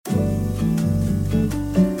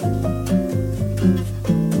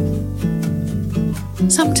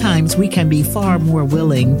sometimes we can be far more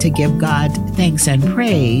willing to give God thanks and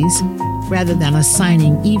praise rather than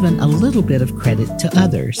assigning even a little bit of credit to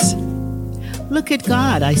others. Look at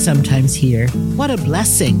God, I sometimes hear. What a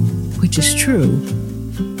blessing, which is true.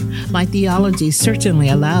 My theology certainly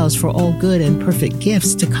allows for all good and perfect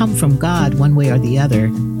gifts to come from God one way or the other.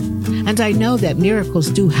 And I know that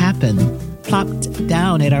miracles do happen, plopped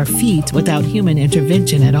down at our feet without human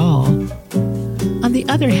intervention at all. On the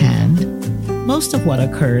other hand, most of what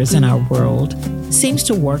occurs in our world seems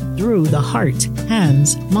to work through the heart,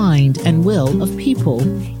 hands, mind, and will of people,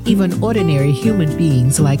 even ordinary human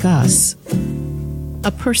beings like us.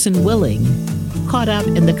 A person willing, caught up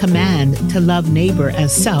in the command to love neighbor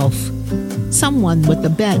as self, someone with a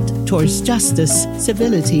bent towards justice,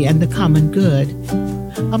 civility, and the common good,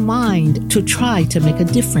 a mind to try to make a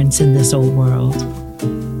difference in this old world.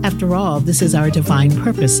 After all, this is our divine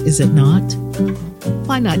purpose, is it not?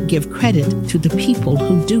 Why not give credit to the people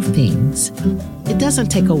who do things? It doesn't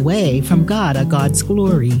take away from God or God's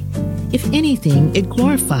glory. If anything, it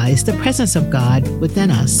glorifies the presence of God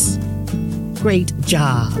within us. Great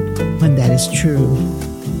job when that is true.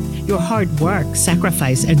 Your hard work,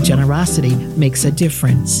 sacrifice, and generosity makes a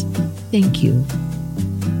difference. Thank you.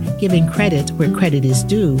 Giving credit where credit is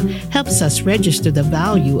due helps us register the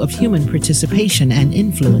value of human participation and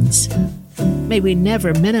influence. May we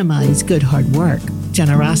never minimize good hard work,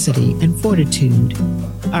 generosity, and fortitude,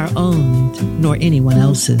 our own nor anyone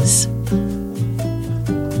else's.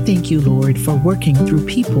 Thank you, Lord, for working through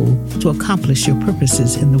people to accomplish your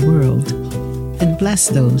purposes in the world, and bless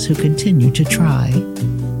those who continue to try.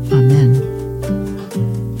 Amen.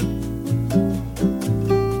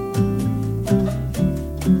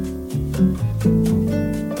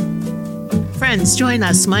 Friends, join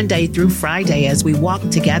us Monday through Friday as we walk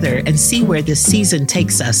together and see where this season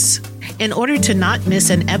takes us. In order to not miss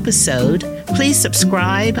an episode, please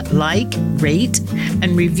subscribe, like, rate,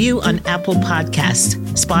 and review on Apple Podcasts,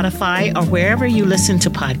 Spotify, or wherever you listen to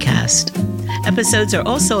podcasts. Episodes are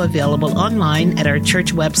also available online at our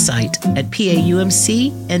church website at paumcnyc.org.